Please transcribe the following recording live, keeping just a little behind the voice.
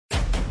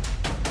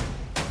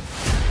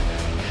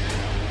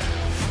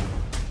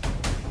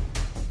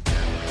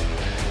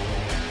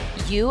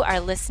You are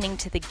listening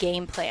to The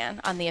Game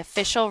Plan on the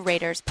official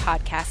Raiders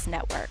Podcast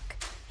Network.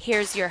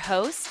 Here's your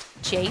host,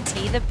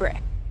 JT the Brick.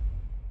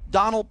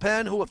 Donald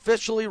Penn, who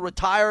officially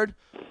retired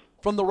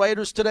from the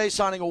Raiders today,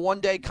 signing a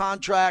one-day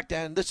contract,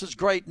 and this is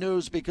great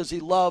news because he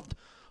loved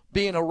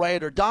being a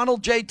Raider.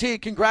 Donald,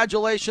 JT,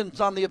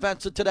 congratulations on the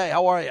events of today.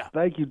 How are you?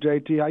 Thank you,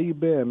 JT. How you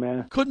been,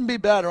 man? Couldn't be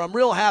better. I'm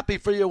real happy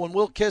for you. When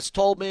Will Kiss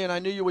told me, and I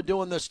knew you were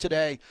doing this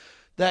today,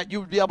 that you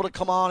would be able to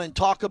come on and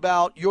talk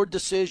about your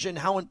decision,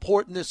 how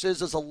important this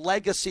is as a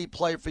legacy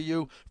play for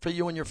you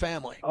and your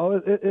family. Oh,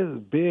 it is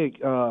big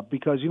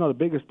because, you know, the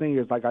biggest thing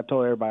is, like I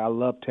told everybody, I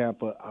love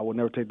Tampa. I would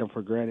never take them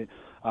for granted.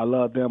 I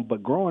love them.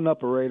 But growing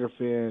up a Raider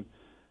fan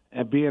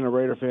and being a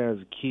Raider fan as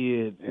a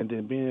kid and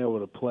then being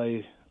able to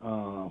play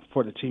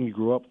for the team you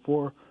grew up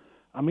for,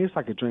 I mean, it's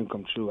like a dream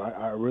come true.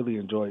 I really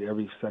enjoyed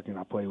every second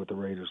I played with the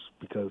Raiders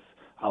because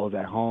I was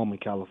at home in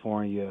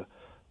California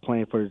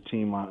playing for the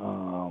team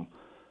I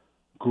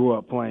grew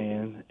up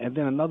playing. And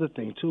then another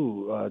thing,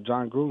 too,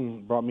 John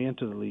Gruden brought me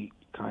into the league,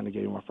 kind of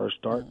gave me my first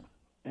start,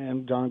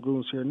 and John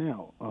Gruden's here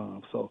now.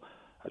 So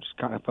I just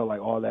kind of felt like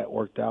all that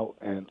worked out,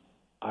 and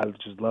I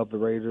just love the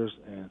Raiders.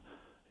 And,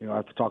 you know,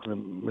 after talking to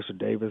Mr.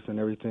 Davis and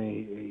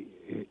everything,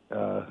 it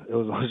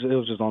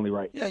was just only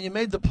right. Yeah, you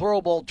made the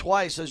Pro Bowl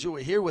twice as you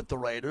were here with the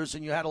Raiders,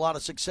 and you had a lot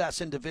of success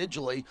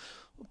individually.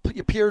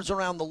 Your peers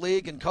around the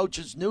league and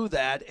coaches knew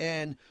that,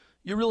 and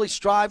you really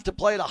strive to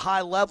play at a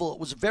high level. It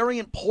was very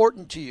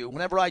important to you.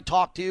 Whenever I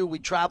talked to you, we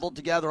traveled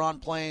together on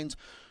planes.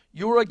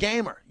 You were a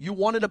gamer. You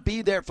wanted to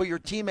be there for your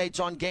teammates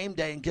on game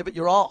day and give it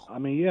your all. I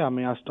mean,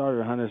 I started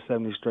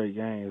 170 straight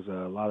games.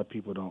 A lot of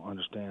people don't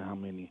understand how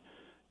many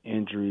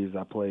injuries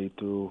I played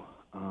through,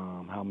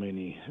 how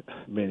many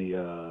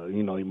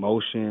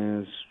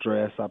emotions,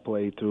 stress I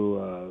played through.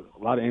 A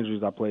lot of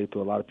injuries I played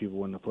through. A lot of people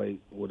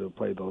would have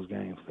played those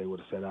games. They would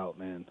have set out,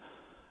 man.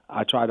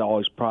 I try to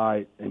always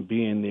pride in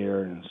being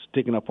there and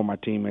sticking up for my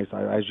teammates.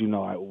 As you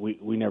know,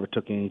 we never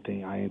took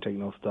anything. I didn't take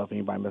no stuff.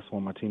 Anybody messing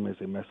with my teammates,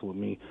 they messing with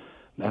me.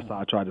 That's how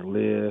I try to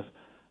live.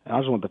 And I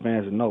just want the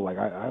fans to know, like,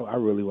 I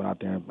really went out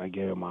there and I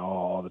gave it my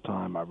all the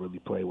time. I really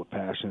played with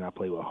passion. I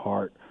played with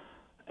heart.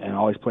 And I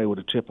always played with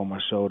a chip on my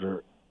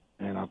shoulder.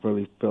 And I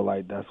really feel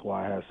like that's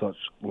why I had such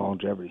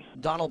longevity.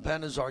 Donald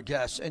Penn is our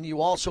guest. And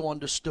you also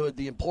understood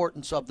the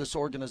importance of this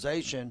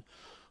organization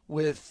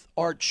with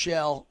Art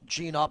Shell,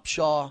 Gene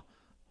Upshaw,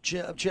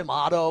 Jim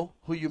Otto,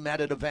 who you met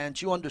at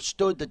events. You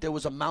understood that there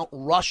was a Mount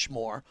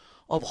Rushmore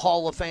of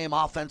Hall of Fame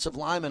offensive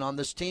linemen on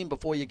this team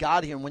before you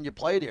got here and when you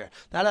played here.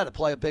 That had to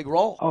play a big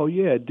role. Oh,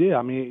 yeah, it did.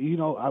 I mean, you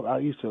know, I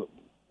used to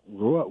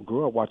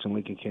grew up watching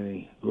Lincoln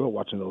Kennedy, grew up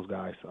watching those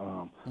guys,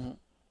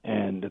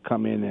 and to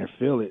come in there and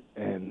feel it.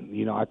 And,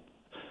 you know,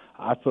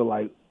 I feel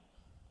like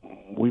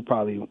we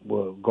probably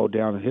will go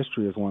down in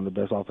history as one of the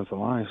best offensive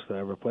lines to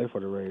ever play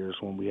for the Raiders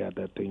when we had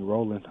that thing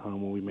rolling,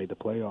 when we made the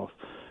playoffs.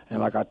 And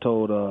like I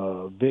told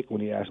Vic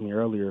when he asked me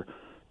earlier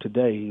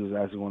today, he was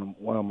asking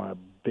one of my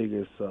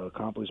biggest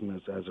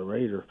accomplishments as a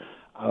Raider.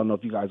 I don't know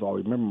if you guys all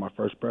remember my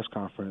first press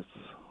conference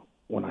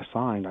when I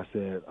signed. I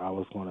said I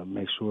was going to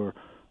make sure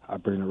I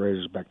bring the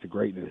Raiders back to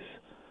greatness.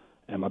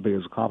 And my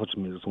biggest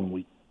accomplishment is when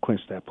we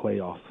clinched that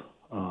playoff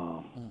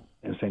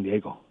in San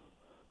Diego,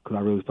 because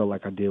I really felt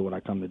like I did what I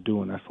come to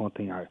do, and that's one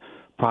thing I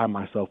pride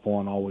myself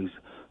on, always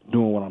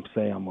doing what I'm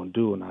saying I'm going to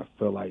do. And I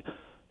feel like,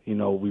 you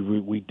know,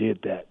 we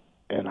did that.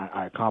 And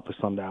I accomplished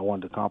something that I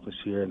wanted to accomplish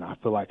here, and I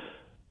feel like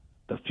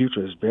the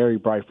future is very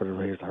bright for the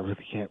Raiders. I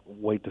really can't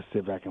wait to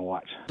sit back and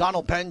watch.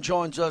 Donald Penn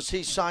joins us.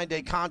 He signed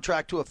a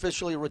contract to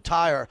officially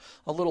retire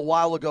a little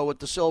while ago with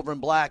the Silver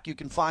and Black. You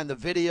can find the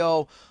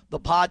video, the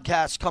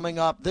podcast coming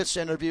up. This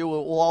interview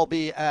will all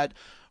be at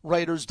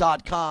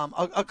Raiders.com.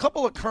 A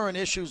couple of current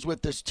issues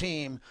with this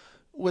team.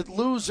 With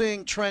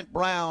losing Trent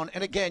Brown,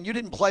 and again, you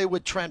didn't play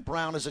with Trent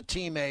Brown as a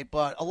teammate,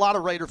 but a lot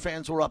of Raider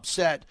fans were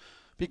upset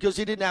because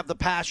he didn't have the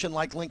passion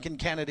like Lincoln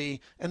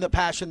Kennedy and the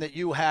passion that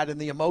you had and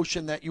the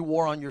emotion that you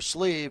wore on your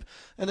sleeve.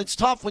 And it's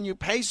tough when you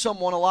pay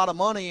someone a lot of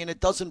money and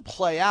it doesn't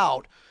play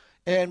out.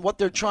 And what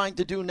they're trying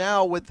to do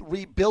now with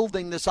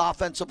rebuilding this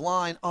offensive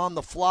line on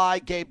the fly,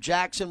 Gabe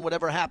Jackson,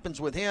 whatever happens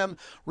with him,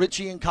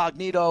 Richie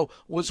Incognito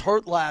was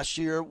hurt last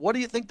year. What do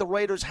you think the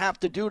Raiders have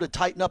to do to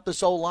tighten up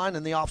this O-line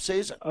in the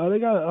offseason? They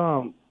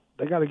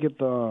got to get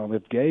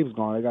if Gabe's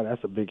gone,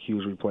 that's a big,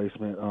 huge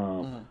replacement.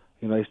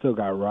 You know, they still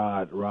got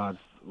Rod's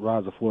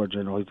a floor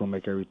general. He's going to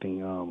make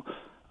everything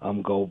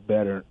go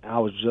better. I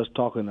was just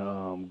talking to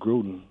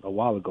Gruden a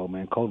while ago,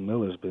 man. Colton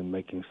Miller's been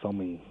making so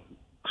many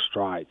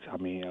strides. I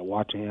mean,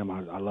 watching him,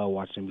 I love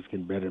watching him. He's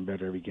getting better and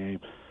better every game,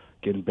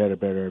 getting better and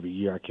better every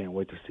year. I can't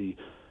wait to see,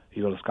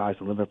 you know, the sky's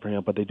the limit for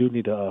him. But they do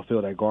need to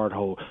fill that guard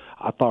hole.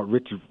 I thought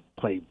Richie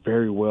played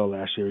very well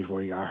last year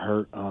before he got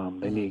hurt.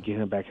 They need to get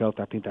him back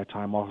healthy. I think that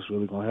time off is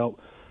really going to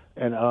help.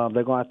 And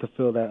they're going to have to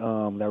fill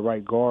that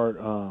right guard,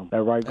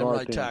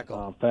 thing,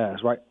 tackle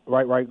fast.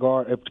 Right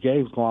guard. If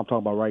Gabe's going, I'm talking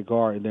about right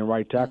guard, and then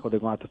right tackle. They're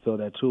going to have to fill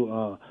that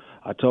too.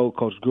 I told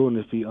Coach Gruden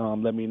if he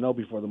let me know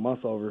before the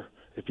month's over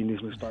if he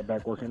needs me to start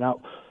back working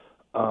out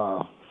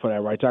for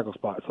that right tackle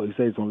spot. So he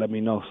said he's going to let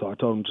me know. So I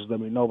told him just let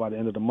me know by the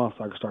end of the month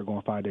so I can start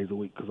going 5 days a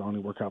week because I only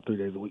work out 3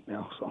 days a week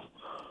now. So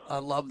I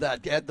love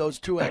that. Add those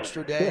 2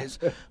 extra days.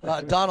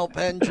 Donald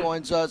Penn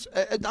joins us.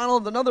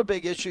 Donald, another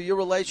big issue, your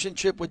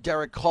relationship with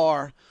Derek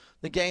Carr,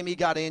 the game he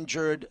got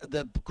injured,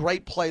 the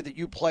great play that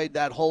you played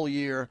that whole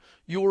year.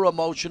 You were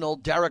emotional.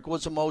 Derek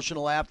was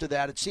emotional after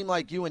that. It seemed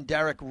like you and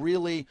Derek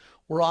really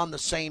were on the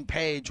same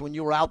page when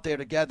you were out there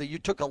together. You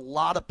took a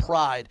lot of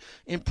pride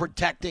in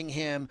protecting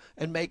him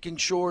and making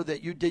sure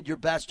that you did your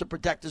best to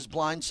protect his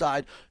blind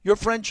side. Your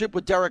friendship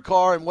with Derek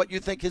Carr and what you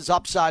think his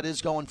upside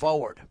is going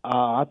forward.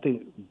 I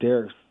think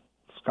Derek's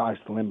sky's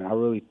the limit. I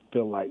really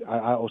feel like,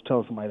 I was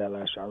telling somebody that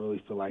last year, I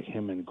really feel like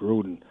him and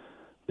Gruden,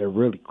 they're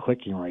really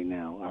clicking right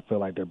now. I feel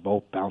like they're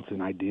both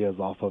bouncing ideas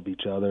off of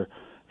each other.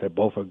 They're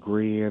both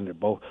agreeing. They're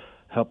both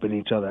helping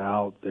each other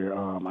out.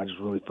 I just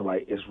really feel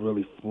like it's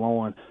really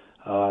flowing.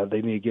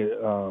 They need to get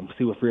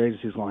see what free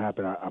agency is going to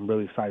happen. I'm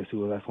really excited to see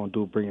what that's going to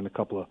do, bring in a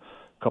couple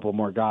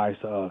more guys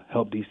to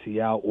help DC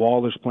out.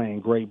 Waller's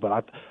playing great,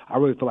 but I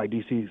really feel like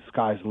DC's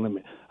sky's the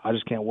limit. I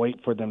just can't wait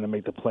for them to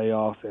make the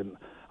playoffs, and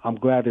I'm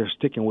glad they're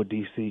sticking with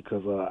DC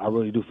because I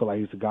really do feel like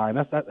he's a guy. And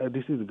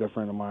DC's a good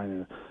friend of mine.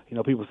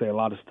 And, people say a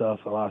lot of stuff,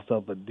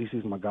 but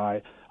DC's my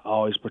guy. I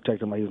always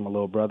protect him like he's my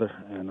little brother.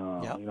 And,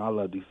 I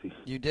love DC.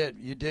 You did.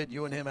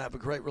 You and him have a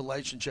great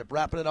relationship.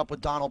 Wrapping it up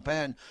with Donald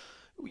Penn.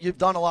 You've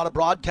done a lot of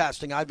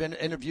broadcasting. I've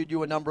interviewed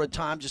you a number of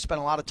times. You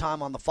spent a lot of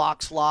time on the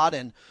Fox lot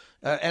and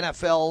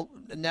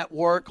NFL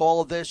Network,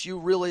 all of this. You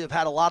really have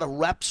had a lot of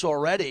reps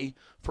already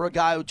for a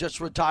guy who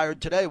just retired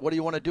today. What do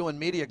you want to do in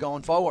media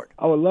going forward?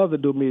 I would love to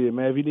do media,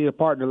 man. If you need a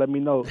partner, let me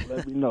know.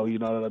 You know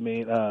what I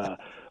mean?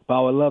 But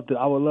I would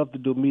love to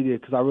do media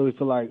because I really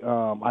feel like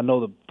I know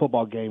the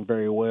football game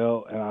very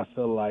well, and I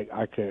feel like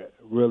I could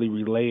really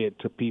relay it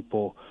to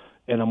people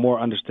in a more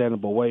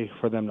understandable way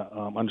for them to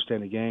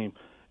understand the game.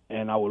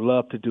 And I would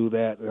love to do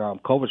that.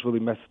 COVID's really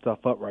messed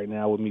stuff up right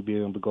now with me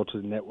being able to go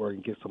to the network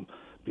and get some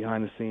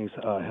behind-the-scenes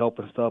help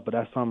and stuff. But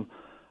that's something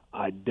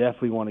I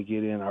definitely want to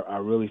get in. I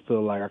really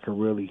feel like I can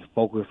really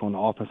focus on the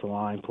offensive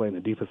line play and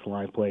the defensive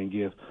line play and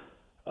give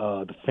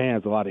the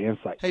fans a lot of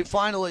insight. Hey,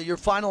 finally, your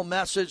final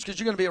message, because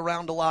you're going to be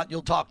around a lot.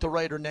 You'll talk to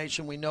Raider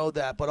Nation. We know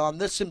that. But on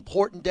this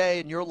important day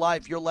in your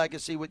life, your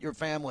legacy with your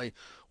family,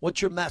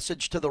 what's your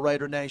message to the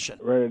Raider Nation?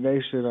 Raider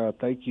Nation,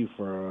 thank you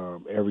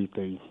for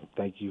everything.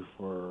 Thank you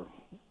for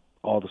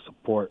all the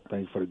support.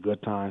 Thank you for the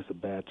good times, the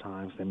bad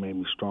times. They made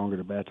me stronger.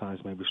 The bad times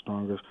made me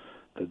stronger.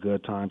 The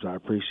good times, I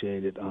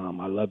appreciate it.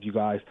 I love you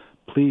guys.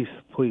 Please,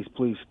 please,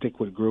 please stick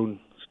with Gruden.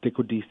 Stick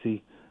with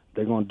DC.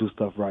 They're going to do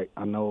stuff right.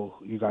 I know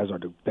you guys are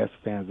the best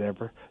fans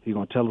ever. You're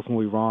going to tell us when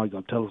we're wrong. You're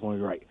going to tell us when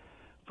we're right.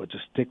 But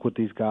just stick with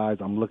these guys.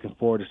 I'm looking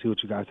forward to see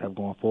what you guys have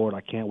going forward.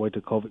 I can't wait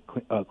till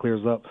COVID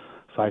clears up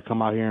so I can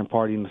come out here and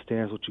party in the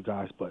stands with you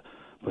guys. But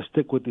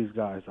stick with these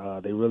guys.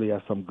 They really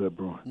have some good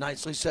brewing.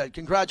 Nicely said.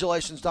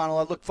 Congratulations, Donald.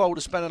 I look forward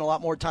to spending a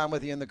lot more time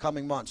with you in the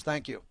coming months.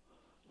 Thank you.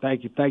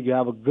 Thank you.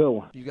 Have a good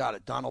one. You got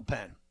it. Donald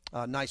Penn.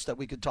 Nice that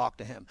we could talk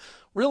to him.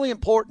 Really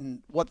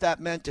important what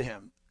that meant to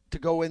him to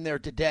go in there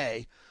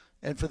today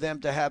and for them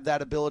to have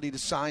that ability to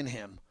sign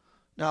him.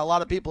 Now, a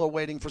lot of people are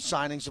waiting for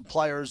signings of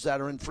players that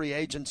are in free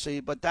agency,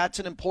 but that's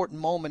an important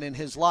moment in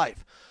his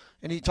life.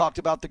 And he talked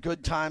about the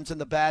good times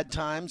and the bad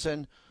times,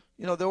 and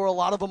there were a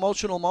lot of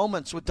emotional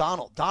moments with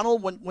Donald.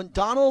 When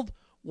Donald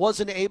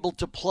wasn't able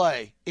to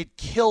play, it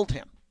killed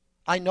him.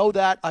 I know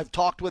that. I've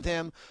talked with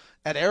him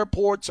at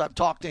airports. I've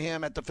talked to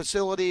him at the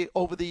facility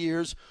over the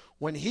years.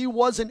 When he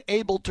wasn't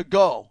able to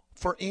go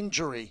for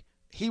injury,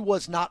 he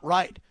was not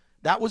right.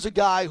 That was a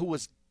guy who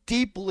was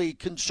deeply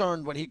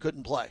concerned when he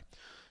couldn't play.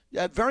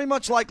 Very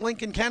much like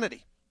Lincoln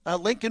Kennedy.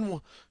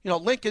 Lincoln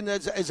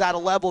is at a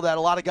level that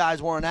a lot of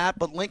guys weren't at,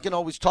 but Lincoln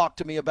always talked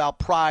to me about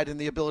pride and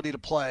the ability to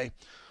play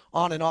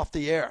on and off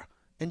the air.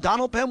 And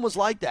Donald Penn was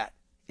like that.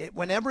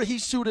 Whenever he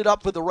suited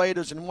up for the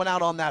Raiders and went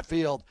out on that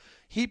field,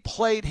 he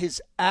played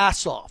his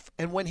ass off.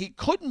 And when he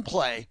couldn't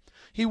play,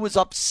 he was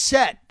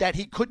upset that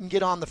he couldn't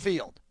get on the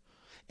field.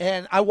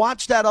 And I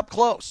watched that up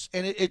close,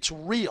 and it's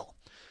real.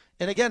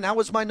 And again, that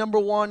was my number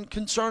one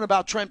concern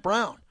about Trent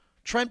Brown.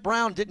 Trent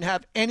Brown didn't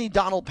have any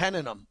Donald Penn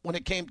in him when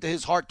it came to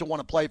his heart to want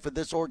to play for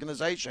this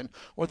organization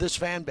or this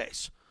fan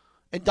base.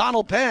 And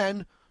Donald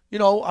Penn,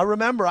 I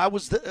remember I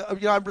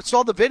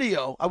saw the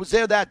video. I was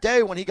there that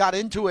day when he got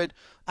into it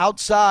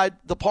outside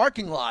the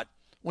parking lot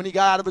when he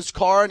got out of his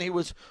car and he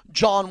was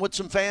jawing with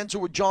some fans who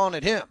were jawing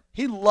at him.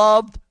 He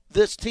loved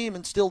this team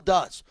and still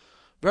does.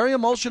 Very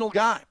emotional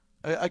guy.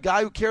 A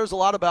guy who cares a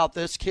lot about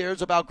this,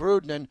 cares about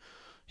Gruden. And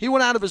he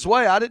went out of his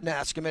way. I didn't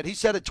ask him it. He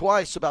said it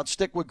twice about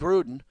stick with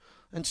Gruden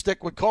and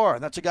stick with Carr.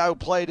 And that's a guy who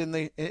played in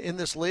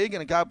this league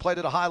and a guy who played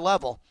at a high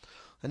level.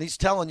 And he's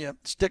telling you,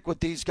 stick with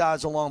these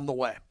guys along the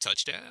way.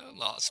 Touchdown,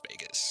 Las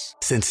Vegas.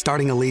 Since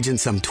starting Allegiant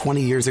some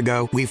 20 years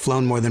ago, we've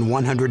flown more than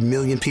 100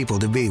 million people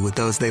to be with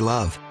those they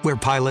love. We're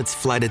pilots,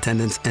 flight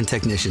attendants, and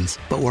technicians.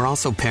 But we're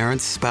also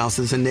parents,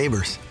 spouses, and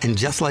neighbors. And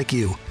just like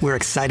you, we're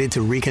excited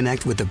to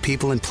reconnect with the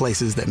people and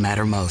places that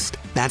matter most.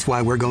 That's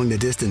why we're going the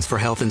distance for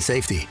health and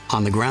safety,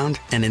 on the ground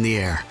and in the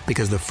air.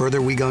 Because the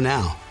further we go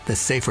now, the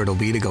safer it'll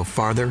be to go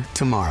farther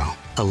tomorrow.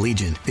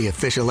 Allegiant, the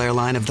official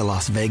airline of the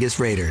Las Vegas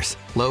Raiders.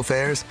 Low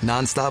fares,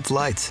 nonstop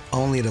flights,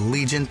 only at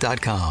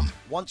Allegiant.com.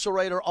 Once a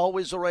Raider,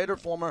 always a Raider.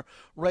 Former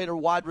Raider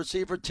wide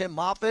receiver Tim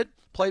Moffett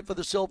played for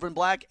the Silver and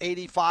Black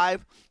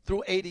 85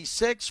 through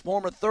 86.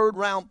 Former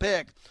third-round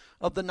pick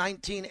of the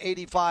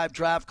 1985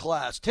 draft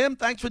class. Tim,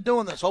 thanks for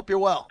doing this. Hope you're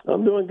well.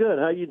 I'm doing good.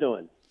 How you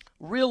doing?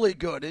 Really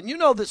good. And you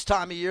know this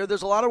time of year,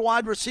 there's a lot of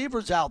wide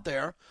receivers out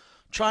there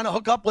trying to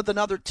hook up with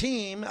another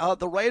team.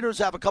 The Raiders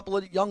have a couple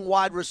of young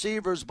wide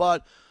receivers,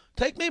 but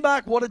take me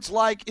back what it's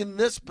like in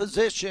this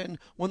position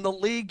when the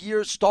league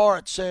year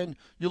starts and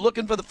you're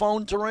looking for the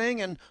phone to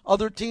ring and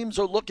other teams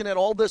are looking at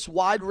all this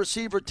wide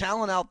receiver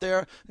talent out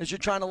there as you're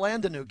trying to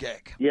land a new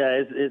gig.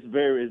 Yeah, it's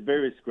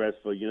very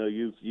stressful. You know,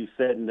 you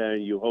sitting there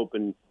and you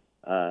hoping,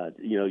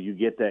 you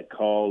get that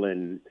call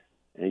and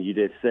you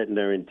just sitting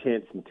there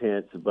intense.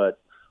 But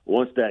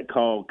once that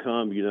call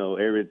comes,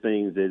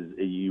 everything's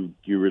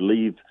you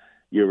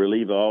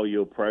relieve all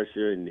your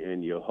pressure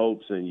and your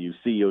hopes, and you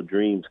see your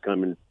dreams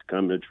coming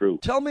true.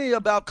 Tell me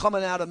about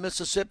coming out of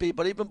Mississippi,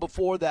 but even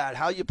before that,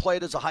 how you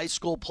played as a high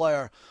school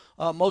player.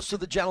 Most of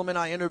the gentlemen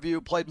I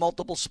interviewed played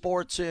multiple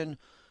sports in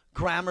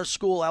grammar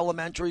school,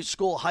 elementary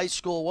school, high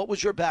school. What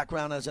was your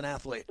background as an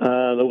athlete?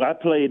 I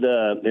played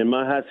in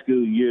my high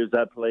school years.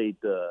 I played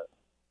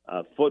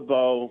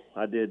football.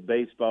 I did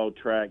baseball,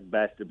 track,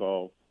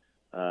 basketball.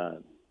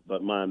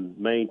 But my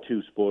main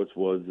two sports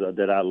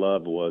that I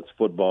loved was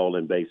football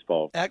and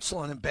baseball.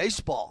 Excellent. And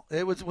baseball.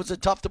 Was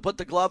it tough to put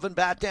the glove and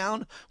bat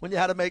down when you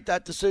had to make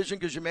that decision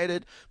because you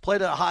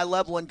played at a high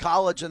level in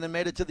college and then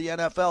made it to the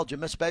NFL? Did you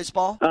miss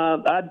baseball?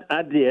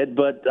 I did,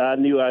 but I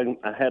knew I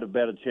had a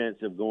better chance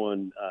of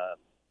going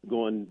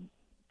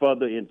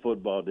further in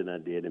football than I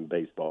did in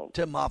baseball.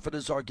 Tim Moffett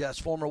is our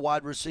guest, former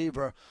wide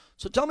receiver.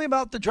 So tell me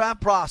about the draft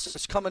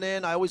process coming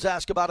in. I always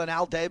ask about an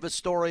Al Davis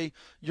story,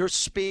 your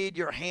speed,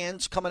 your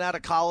hands coming out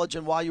of college,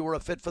 and why you were a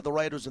fit for the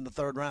Raiders in the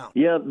third round.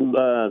 Yeah,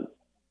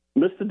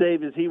 Mr.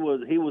 Davis, he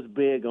was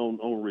big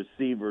on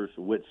receivers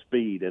with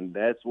speed, and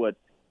that's what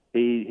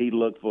he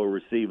looked for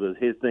receivers.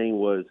 His thing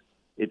was,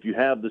 if you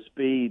have the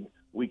speed,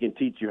 we can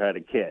teach you how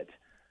to catch.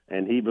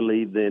 And he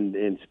believed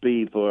in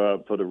speed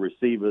for the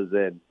receivers,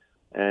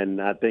 and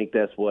I think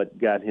that's what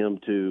got him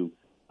to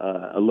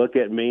look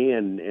at me,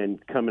 and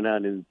coming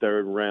out in the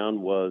third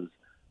round was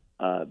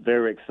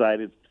very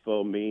excited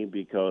for me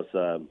because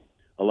a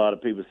lot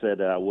of people said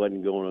that I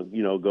wasn't going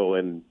to, go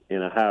in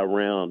a high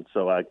round,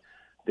 so I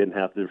didn't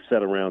have to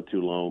sit around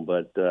too long.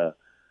 But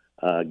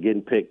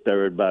getting picked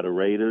third by the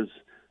Raiders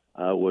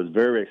was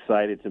very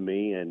excited to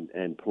me,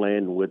 and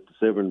playing with the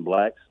Silver and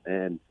Blacks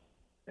and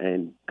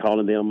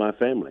calling them my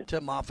family.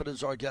 Tim Moffett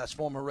is our guest,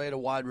 former Raider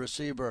wide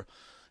receiver.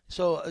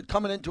 So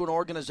coming into an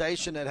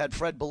organization that had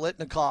Fred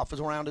Biletnikoff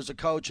around as a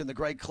coach and the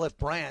great Cliff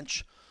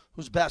Branch,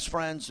 who's best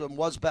friends and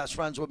was best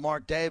friends with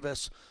Mark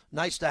Davis,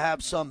 nice to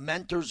have some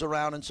mentors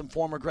around and some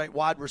former great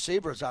wide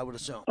receivers, I would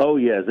assume. Oh,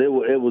 yes, it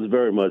was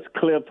very much.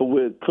 Cliff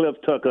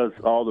took us,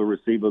 all the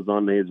receivers,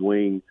 under his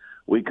wing.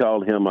 We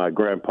called him our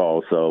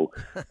grandpa, so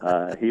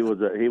he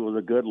was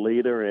a good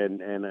leader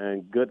and a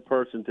good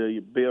person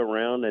to be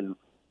around and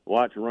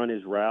watch run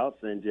his routes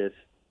and just,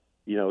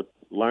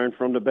 learn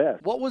from the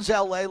best. What was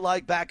L.A.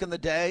 like back in the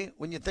day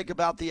when you think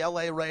about the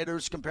L.A.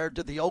 Raiders compared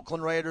to the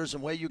Oakland Raiders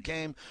and where you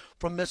came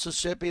from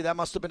Mississippi? That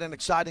must have been an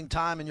exciting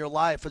time in your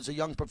life as a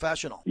young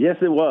professional. Yes,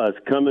 it was.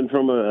 Coming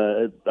from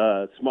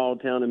a small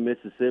town in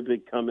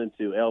Mississippi, coming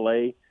to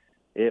L.A.,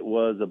 it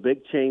was a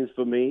big change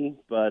for me,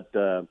 but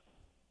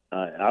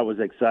I was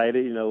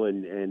excited,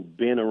 and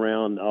being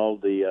around all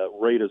the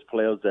Raiders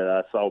players that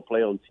I saw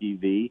play on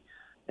TV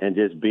and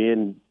just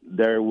being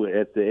there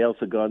at the El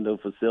Segundo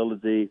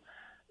facility.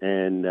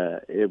 And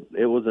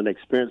it was an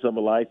experience of a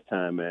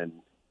lifetime, and,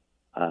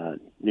 I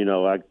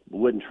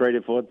wouldn't trade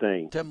it for a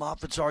thing. Tim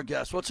Moffitt's our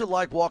guest. What's it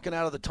like walking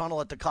out of the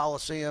tunnel at the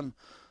Coliseum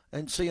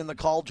and seeing the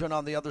Cauldron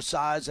on the other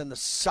side and the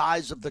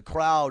size of the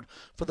crowd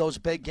for those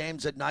big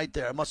games at night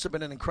there? It must have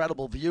been an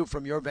incredible view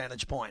from your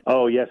vantage point.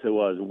 Oh, yes, it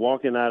was.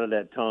 Walking out of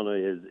that tunnel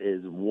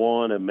is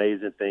one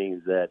amazing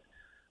thing that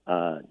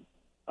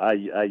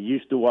I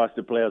used to watch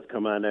the players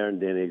come out there,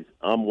 and then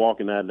I'm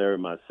walking out there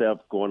myself,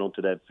 going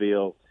onto that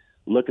field,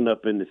 looking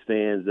up in the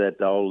stands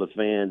at all the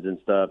fans and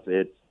stuff.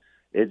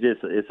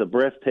 It's a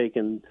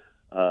breathtaking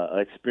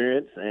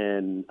experience,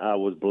 and I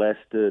was blessed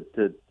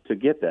to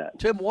get that.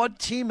 Tim, what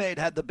teammate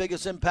had the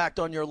biggest impact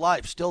on your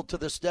life still to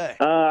this day?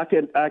 I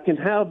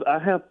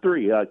have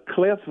three.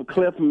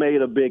 Cliff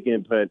made a big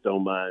impact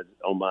on my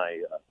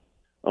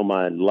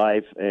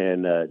life,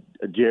 and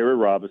Jerry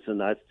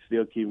Robinson. I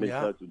still keep in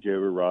touch with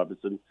Jerry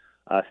Robinson.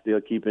 I still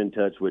keep in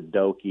touch with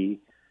Doki,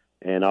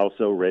 and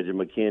also Reggie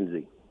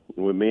McKenzie.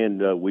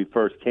 when we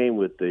first came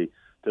to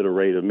the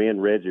Raiders, me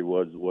and Reggie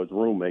was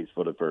roommates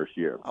for the first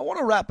year. I want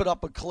to wrap it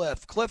up with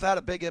Cliff. Cliff had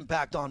a big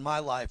impact on my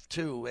life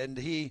too, and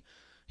he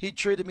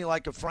treated me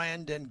like a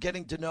friend, and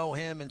getting to know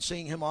him and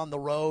seeing him on the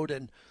road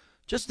and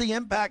just the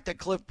impact that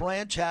Cliff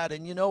Branch had.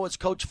 And, as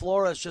Coach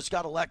Flores just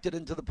got elected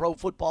into the Pro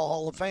Football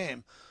Hall of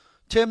Fame,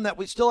 Tim, that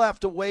we still have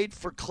to wait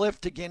for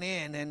Cliff to get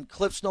in, and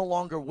Cliff's no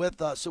longer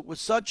with us. It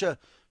was such a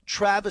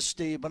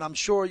travesty, but I'm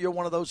sure you're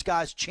one of those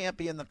guys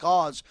champion the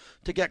cause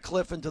to get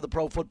Cliff into the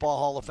Pro Football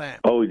Hall of Fame.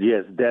 Oh,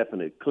 yes,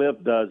 definitely. Cliff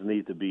does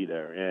need to be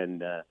there.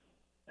 And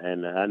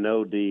I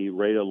know the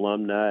Raider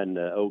alumni and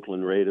the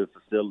Oakland Raiders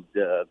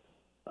facility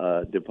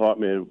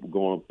department are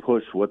going to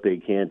push what they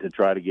can to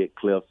try to get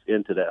Cliff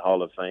into that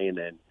Hall of Fame.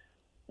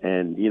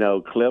 And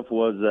Cliff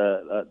was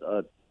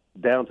a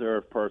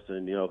down-to-earth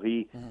person.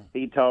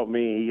 He taught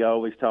me, he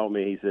always taught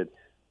me, he said,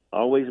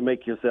 always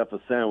make yourself a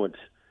sandwich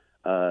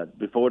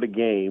before the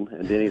game,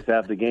 and then it's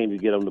after the game you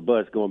get on the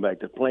bus going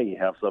back to the plane, you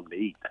have something to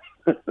eat.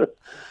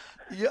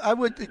 Yeah,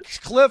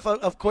 Cliff,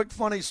 a quick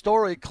funny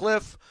story,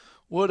 Cliff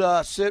would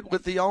sit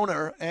with the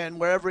owner, and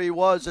wherever he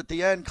was at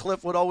the end,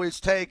 Cliff would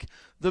always take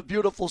the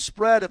beautiful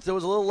spread. If there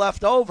was a little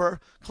left over,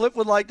 Cliff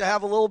would like to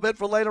have a little bit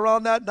for later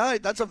on that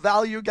night. That's a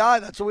value guy.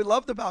 That's what we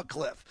loved about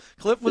Cliff.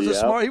 Cliff was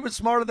he was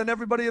smarter than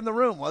everybody in the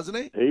room, wasn't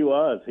he? He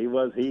was. He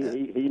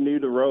knew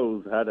the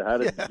rows, how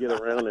to get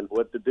around and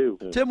what to do.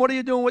 Tim, what are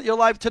you doing with your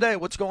life today?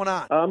 What's going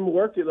on? I'm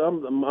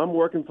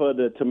working for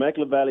the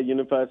Temecula Valley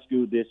Unified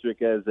School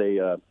District as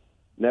a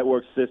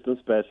network system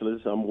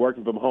specialist. I'm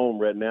working from home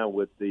right now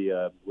with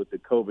the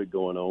COVID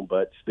going on,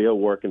 but still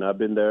working. I've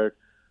been there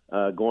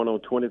going on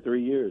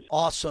 23 years.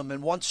 Awesome.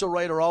 And once a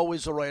Raider,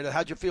 always a Raider.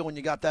 How'd you feel when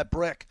you got that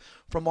brick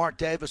from Mark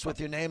Davis with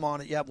your name on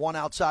it? You have one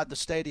outside the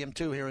stadium,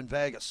 too, here in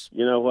Vegas.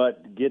 You know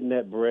what? Getting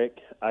that brick,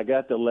 I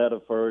got the letter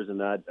first,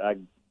 and I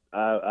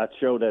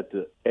showed that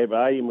to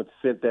everybody. I even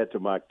sent that to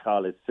my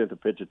college, sent a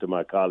picture to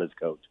my college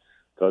coach,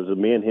 because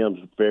me and him's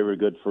very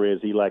good friends.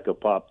 He like a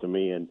pop to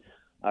me, and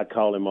I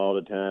call him all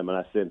the time, and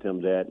I sent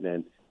him that,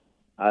 and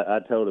I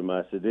told him,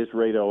 I said, this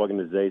Raider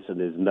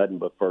organization is nothing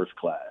but first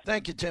class.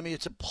 Thank you, Timmy.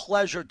 It's a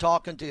pleasure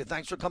talking to you.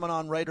 Thanks for coming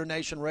on Raider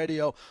Nation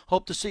Radio.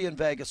 Hope to see you in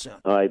Vegas soon.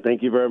 All right,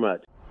 thank you very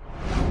much.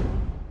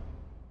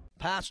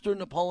 Pastor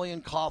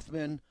Napoleon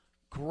Kaufman,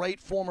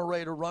 great former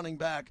Raider running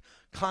back,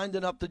 kind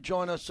enough to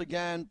join us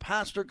again.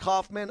 Pastor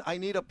Kaufman, I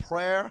need a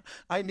prayer.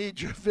 I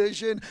need your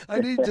vision. I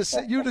need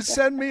you to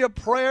send me a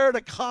prayer to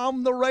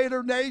calm the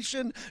Raider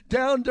Nation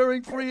down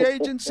during free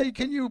agency.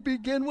 Can you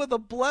begin with a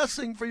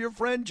blessing for your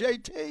friend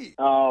JT?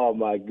 Oh,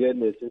 my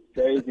goodness. It's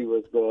crazy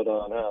what's going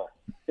on,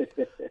 huh?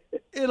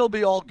 It'll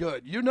be all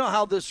good. You know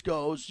how this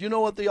goes. You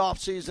know what the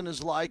offseason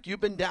is like.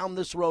 You've been down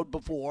this road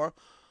before.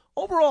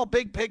 Overall,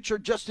 big picture,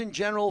 just in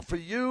general for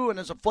you and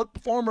as a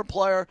former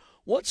player,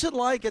 what's it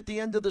like at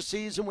the end of the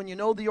season when you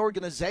know the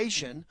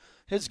organization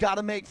has got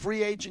to make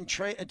free agent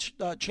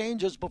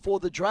changes before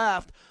the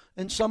draft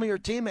and some of your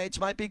teammates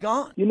might be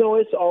gone?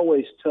 It's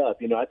always tough.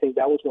 I think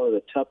that was one of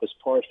the toughest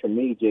parts for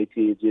me,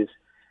 JT, just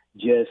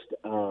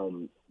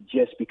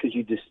because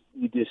you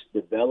just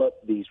develop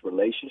these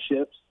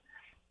relationships.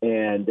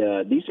 And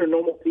these are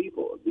normal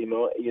people. They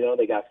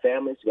got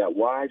families, they got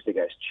wives, they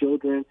got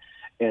children.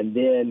 And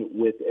then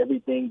with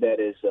everything that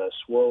is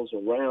swirls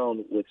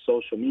around with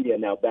social media.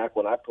 Now, back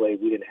when I played,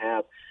 we didn't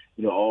have,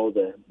 all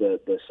the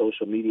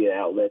social media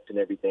outlets and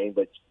everything.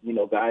 But,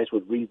 guys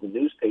would read the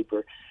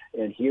newspaper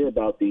and hear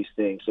about these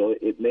things. So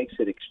it makes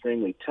it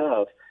extremely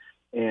tough.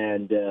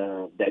 And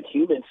that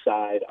human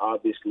side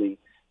obviously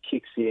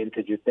kicks in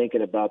because you're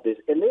thinking about this.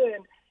 And then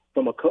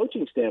from a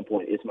coaching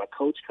standpoint, is my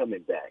coach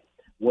coming back?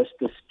 What's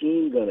the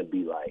scheme going to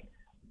be like?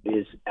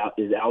 Is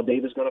Al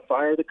Davis going to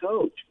fire the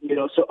coach?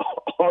 So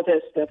all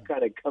that stuff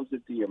kind of comes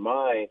into your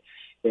mind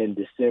in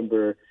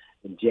December,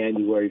 in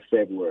January,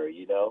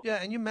 February, Yeah,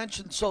 and you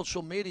mentioned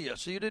social media,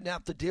 so you didn't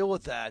have to deal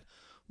with that.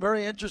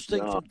 Very interesting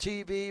from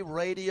TV,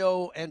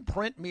 radio, and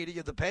print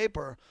media, the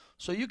paper.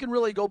 So you can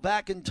really go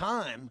back in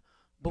time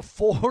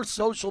before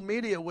social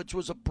media, which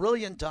was a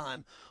brilliant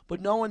time, but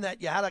knowing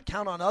that you had to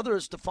count on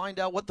others to find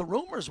out what the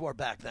rumors were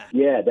back then.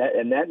 Yeah,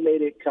 that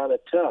made it kind of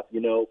tough,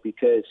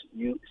 because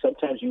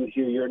sometimes you would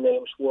hear your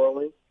name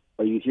swirling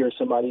or you hear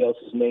somebody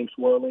else's name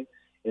swirling,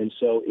 and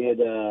so it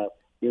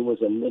was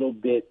a little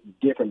bit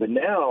different. But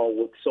now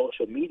with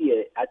social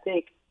media, I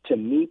think, to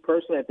me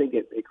personally, I think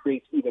it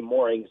creates even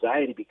more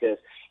anxiety because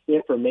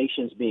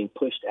information's being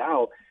pushed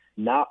out.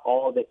 Not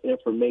all the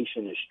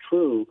information is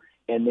true,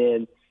 and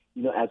then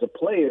as a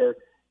player,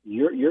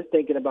 you're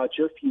thinking about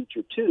your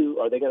future too.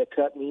 Are they going to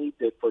cut me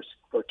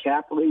for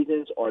cap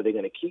reasons? Or are they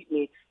going to keep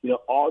me?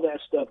 All that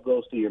stuff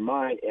goes through your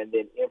mind, and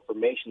then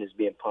information is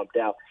being pumped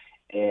out.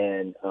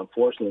 And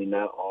unfortunately,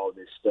 not all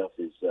this stuff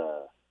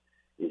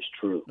is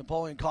true.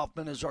 Napoleon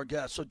Kaufman is our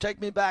guest. So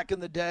take me back in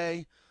the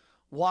day,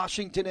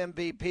 Washington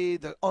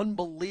MVP, the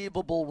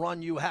unbelievable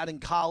run you had in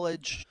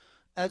college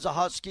as a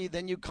Husky,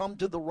 then you come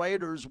to the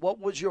Raiders. What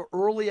was your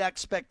early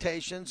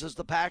expectations as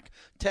the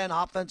Pac-10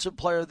 Offensive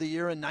Player of the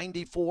Year in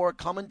 '94,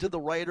 coming to the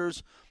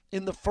Raiders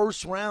in the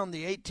first round,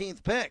 the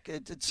 18th pick.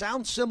 It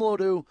sounds similar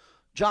to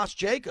Josh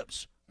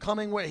Jacobs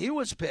coming where he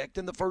was picked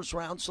in the first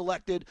round,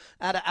 selected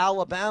out of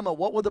Alabama.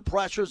 What were the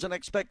pressures and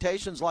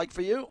expectations like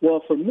for you?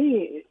 Well, for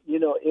me,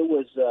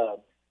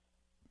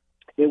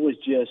 it was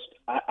just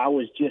I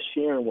was just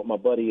sharing with my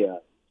buddy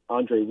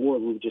Andre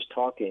Ward. We were just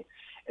talking,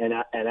 and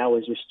I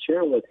was just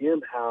sharing with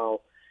him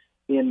how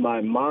in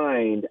my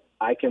mind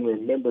I can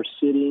remember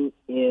sitting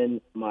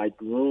in my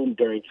room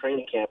during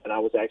training camp, and I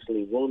was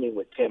actually rooming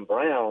with Tim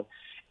Brown,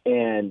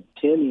 and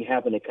Timmy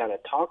having to kind of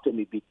talk to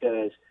me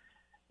because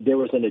there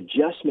was an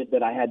adjustment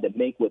that I had to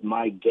make with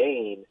my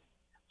game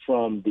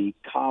from the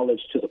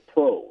college to the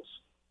pros,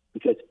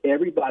 because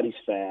everybody's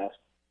fast.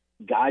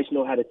 Guys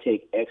know how to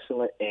take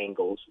excellent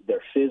angles.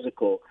 They're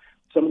physical.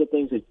 Some of the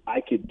things that I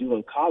could do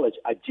in college,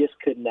 I just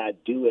could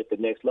not do at the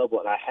next level,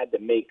 and I had to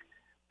make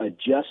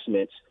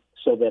adjustments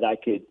so that I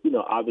could,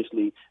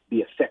 obviously be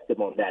effective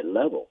on that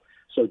level.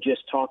 So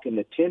just talking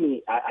to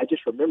Timmy, I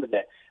just remember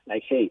that,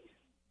 like, hey,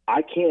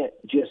 I can't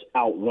just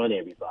outrun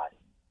everybody.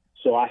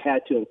 So I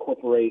had to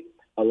incorporate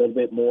a little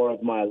bit more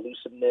of my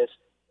elusiveness,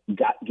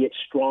 get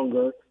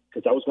stronger,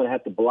 because I was going to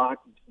have to block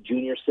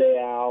Junior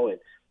Seau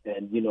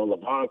and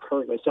LeVon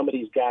Kirkland, some of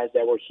these guys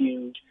that were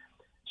huge.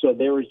 So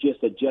there was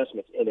just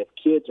adjustments. And if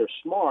kids are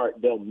smart,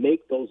 they'll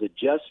make those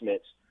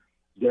adjustments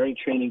during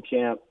training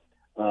camp,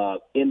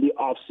 in the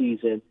off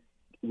season,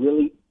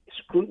 really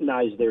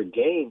scrutinize their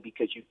game,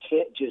 because you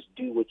can't just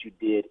do what you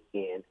did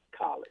in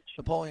college.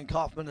 Napoleon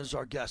Kaufman is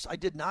our guest. I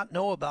did not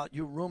know about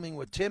you rooming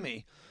with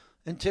Timmy.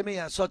 And Timmy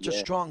has such a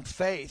strong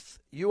faith.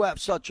 You have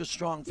such a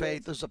strong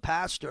faith as a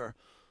pastor.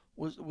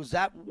 Was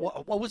that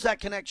what was that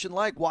connection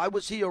like? Why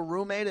was he a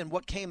roommate, and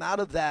what came out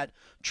of that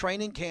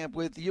training camp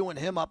with you and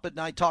him up at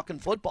night talking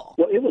football?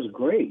 Well, it was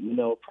great.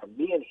 For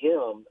me and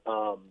him,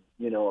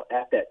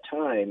 at that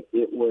time,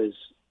 it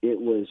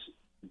was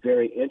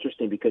very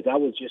interesting because I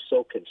was just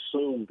so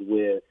consumed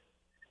with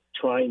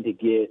trying to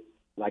get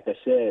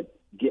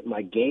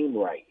my game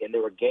right. And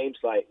there were games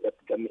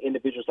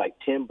individuals like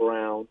Tim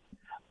Brown,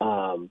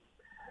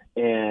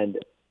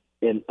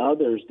 and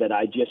others that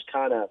I just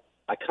kind of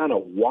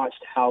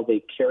watched how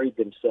they carried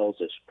themselves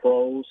as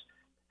pros,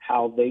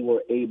 how they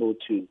were able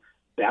to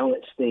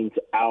balance things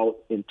out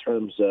in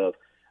terms of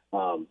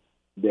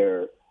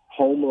their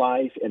home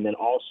life, and then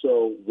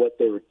also what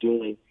they were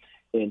doing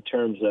in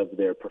terms of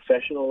their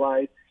professional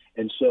life.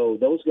 And so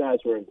those guys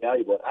were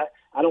invaluable.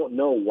 I don't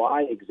know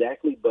why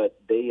exactly, but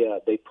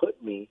they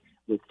put me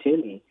with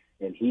Timmy,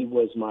 and he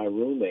was my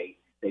roommate.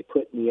 They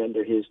put me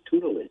under his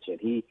tutelage, and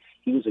he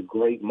was a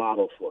great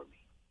model for me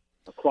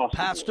across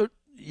Pastor, the board.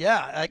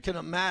 Yeah, I can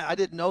imagine. I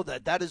didn't know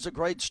that. That is a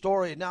great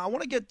story. Now, I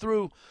want to get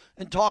through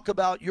and talk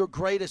about your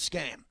greatest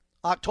game.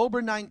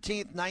 October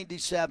 19th,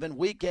 97,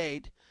 Week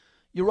 8.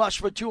 You rush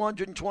for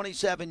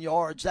 227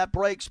 yards. That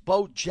breaks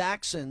Bo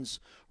Jackson's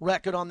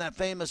record on that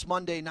famous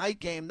Monday night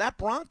game. That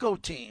Bronco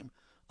team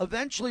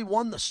eventually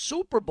won the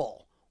Super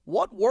Bowl.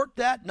 What worked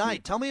that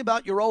night? Tell me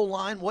about your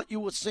O-line, what you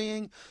were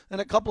seeing, and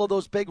a couple of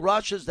those big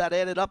rushes that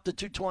added up to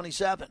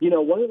 227.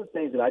 One of the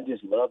things that I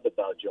just loved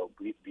about Joe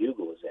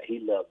Bugle is that he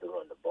loved to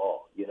run the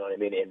ball. You know what I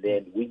mean? And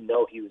then we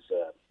know he was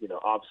a,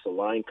 offensive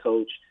line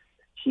coach.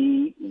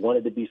 He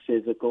wanted to be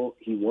physical.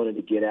 He wanted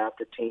to get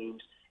after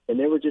teams. And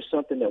there was just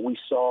something that we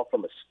saw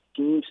from a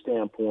scheme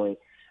standpoint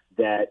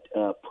that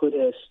put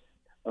us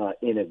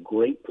in a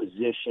great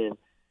position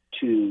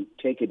to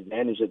take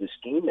advantage of the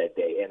scheme that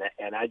day. And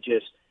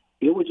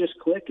it was just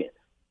clicking.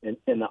 And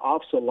the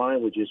offensive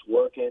line was just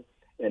working.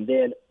 And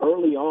then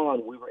early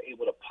on, we were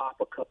able to pop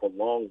a couple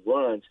long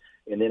runs.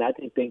 And then I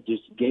think they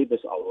just gave us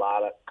a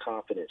lot of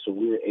confidence. So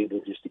we were able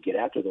just to get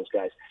after those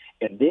guys.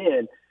 And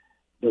then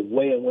the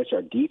way in which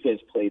our defense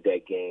played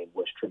that game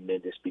was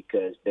tremendous,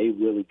 because they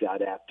really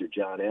got after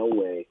John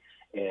Elway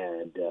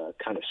and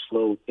kind of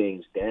slowed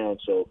things down.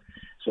 So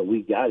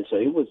we got it. So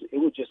it was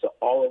just an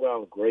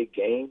all-around great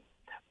game.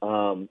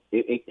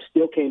 It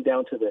still came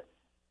down to the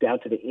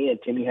end.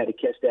 Timmy had to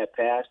catch that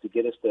pass to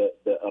get us the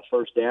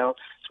first down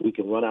so we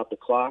can run out the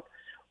clock.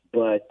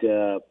 But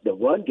the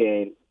run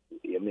game,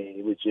 I mean,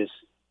 it was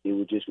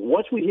just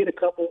once we hit a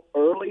couple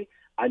early,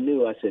 I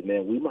said,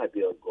 man, we might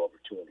be able to go over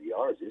 200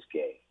 yards this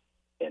game.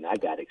 And I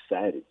got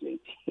excited, JT.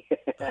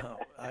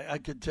 I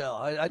could tell.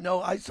 I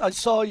know. I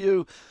saw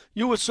you.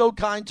 You were so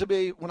kind to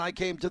me when I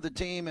came to the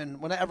team, and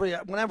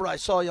whenever I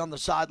saw you on the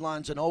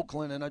sidelines in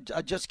Oakland, and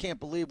I just can't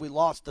believe we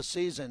lost the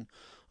season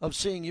of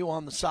seeing you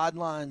on the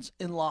sidelines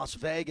in Las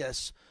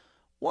Vegas.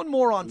 One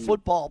more on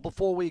football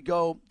before we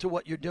go to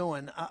what you're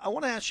doing. I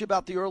want to ask you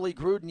about the early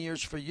Gruden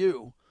years for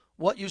you,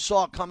 what you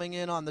saw coming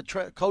in on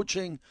the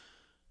coaching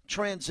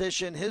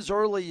transition, his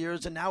early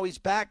years, and now he's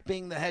back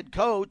being the head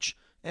coach.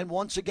 And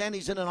once again,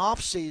 he's in an off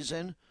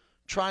season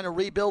trying to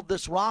rebuild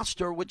this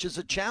roster, which is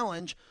a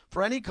challenge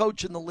for any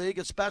coach in the league,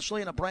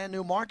 especially in a brand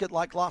new market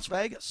like Las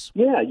Vegas.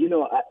 Yeah,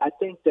 I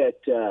think that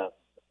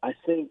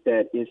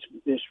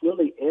it's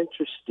really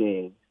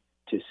interesting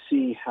to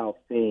see how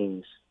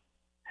things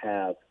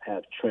have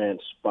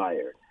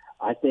transpired.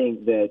 I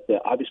think that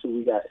obviously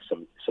we got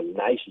some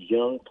nice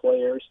young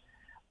players,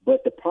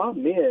 but the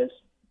problem is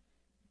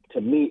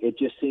to me, it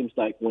just seems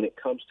like when it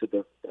comes to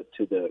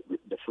the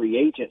free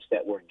agents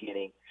that we're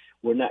getting,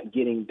 we're not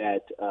getting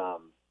that.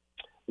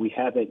 We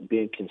haven't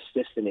been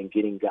consistent in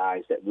getting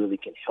guys that really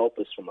can help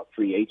us from a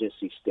free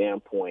agency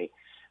standpoint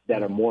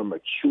that are more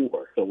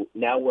mature. So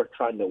now we're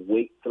trying to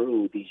wait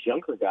through these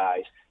younger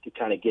guys to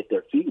kind of get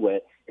their feet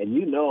wet. And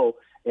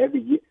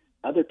every year,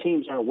 other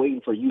teams aren't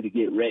waiting for you to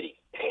get ready.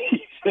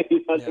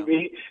 You know what I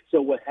mean?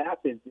 So what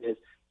happens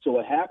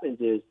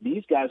is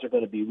these guys are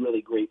going to be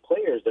really great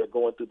players. They're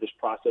going through this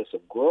process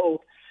of growth,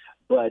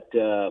 but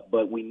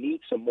we need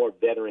some more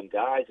veteran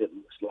guys, it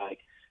looks like,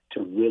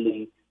 to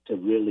really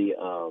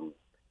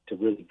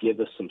give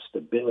us some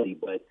stability.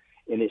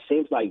 And it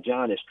seems like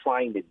John is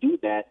trying to do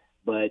that,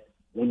 but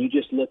when you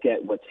just look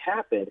at what's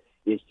happened,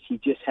 is he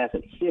just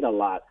hasn't hit a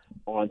lot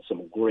on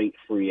some great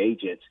free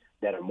agents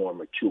that are more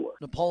mature.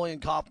 Napoleon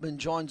Kaufman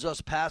joins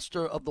us,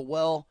 pastor of the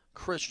Well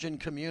Christian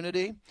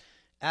Community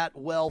at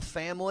Well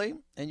Family,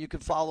 and you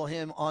can follow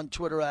him on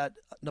Twitter at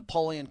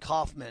Napoleon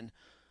Kaufman.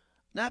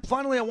 Nap,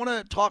 finally, I want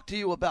to talk to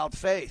you about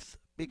faith,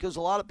 because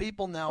a lot of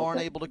people now aren't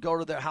able to go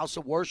to their house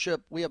of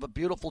worship. We have a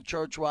beautiful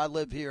church where I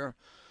live here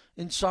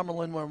in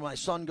Summerlin, where my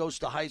son goes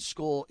to high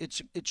school.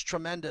 It's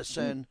tremendous,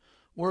 and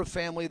we're a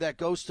family that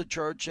goes to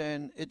church,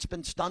 and it's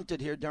been stunted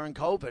here during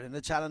COVID, and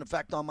it's had an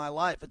effect on my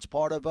life. It's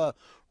part of a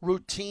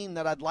routine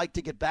that I'd like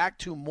to get back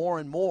to more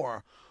and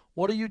more.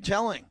 What are you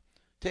telling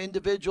to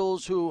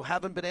individuals who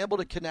haven't been able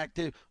to connect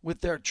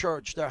with their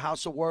church, their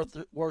house of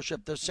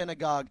worship, their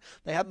synagogue?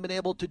 They haven't been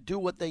able to do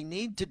what they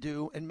need to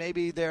do, and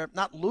maybe they're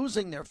not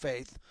losing their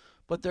faith,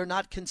 but they're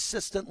not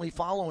consistently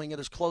following it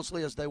as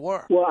closely as they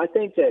were. Well, I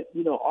think that,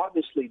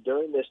 obviously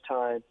during this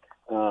time,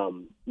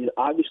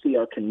 obviously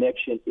our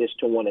connection is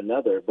to one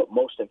another, but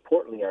most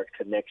importantly, our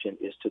connection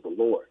is to the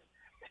Lord.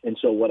 And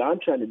so what I'm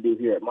trying to do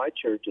here at my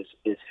church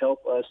is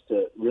help us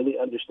to really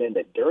understand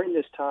that during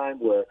this time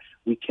where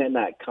we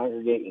cannot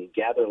congregate and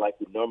gather like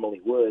we normally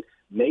would,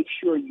 make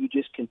sure you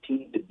just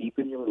continue to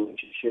deepen your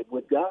relationship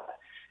with God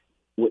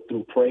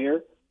through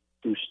prayer,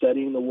 through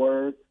studying the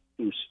Word,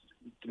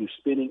 through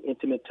spending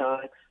intimate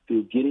time,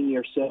 through getting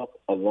yourself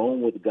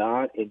alone with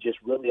God, and just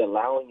really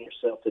allowing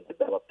yourself to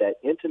develop that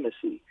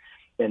intimacy.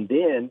 And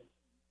then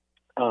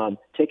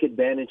take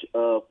advantage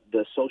of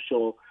the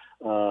social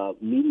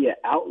media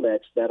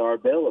outlets that are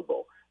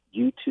available,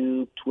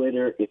 YouTube,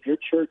 Twitter. If your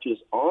church is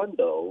on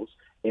those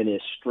and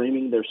is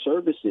streaming their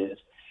services,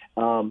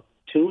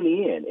 tune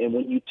in. And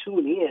when you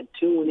tune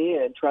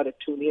in, try to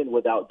tune in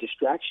without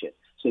distraction,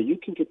 so you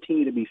can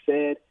continue to be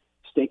fed,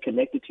 stay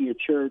connected to your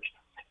church,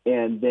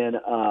 and then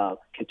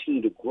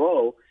continue to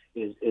grow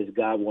as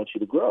God wants you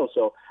to grow.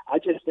 So I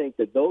just think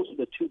that those are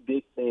the two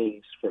big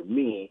things for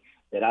me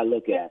that I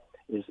look at,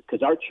 is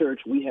because our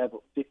church, we have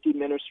 50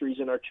 ministries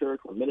in our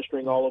church. We're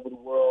ministering all over the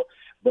world,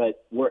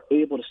 but we're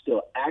able to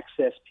still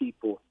access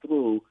people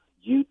through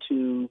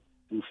YouTube,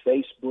 through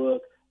Facebook,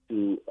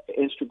 through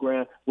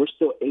Instagram. We're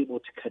still able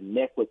to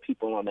connect with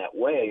people on that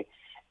way.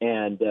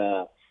 And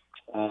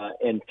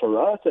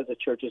for us as a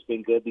church, it's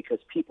been good because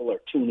people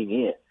are tuning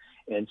in.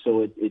 And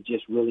so it's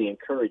just really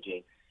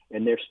encouraging,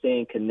 and they're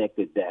staying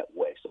connected that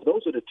way. So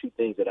those are the two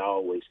things that I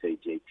always say,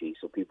 JT,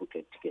 so people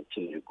can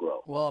continue to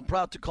grow. Well, I'm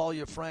proud to call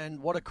you a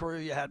friend. What a career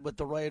you had with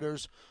the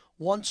Raiders.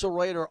 Once a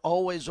Raider,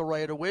 always a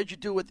Raider. What'd you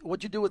do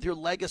with your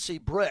legacy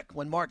brick?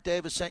 When Mark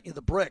Davis sent you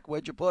the brick,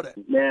 where'd you put it?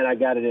 Man, I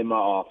got it in my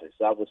office.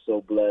 I was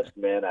so blessed,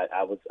 man.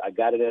 I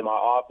got it in my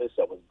office.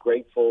 I was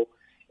grateful.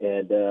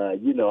 And,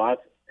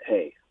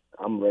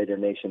 I'm Raider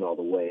Nation all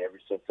the way. Ever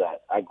since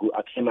I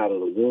came out of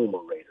the womb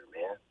a Raider,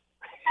 man.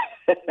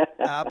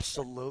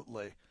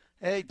 Absolutely.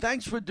 Hey,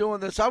 thanks for doing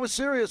this. I was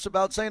serious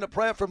about saying a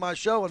prayer for my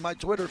show and my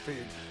Twitter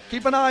feed.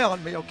 Keep an eye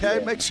on me, okay?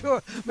 Yeah.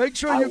 Make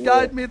sure you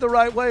guide me the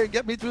right way and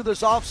get me through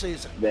this off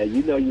season. Man,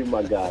 you know you're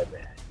my guy,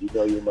 man. You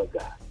know you're my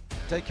guy.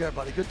 Take care,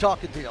 buddy. Good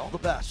talking to you. All the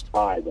best.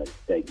 All right, buddy.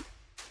 Thank you.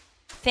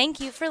 Thank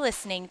you for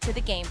listening to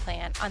The Game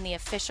Plan on the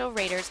official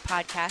Raiders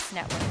Podcast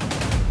Network.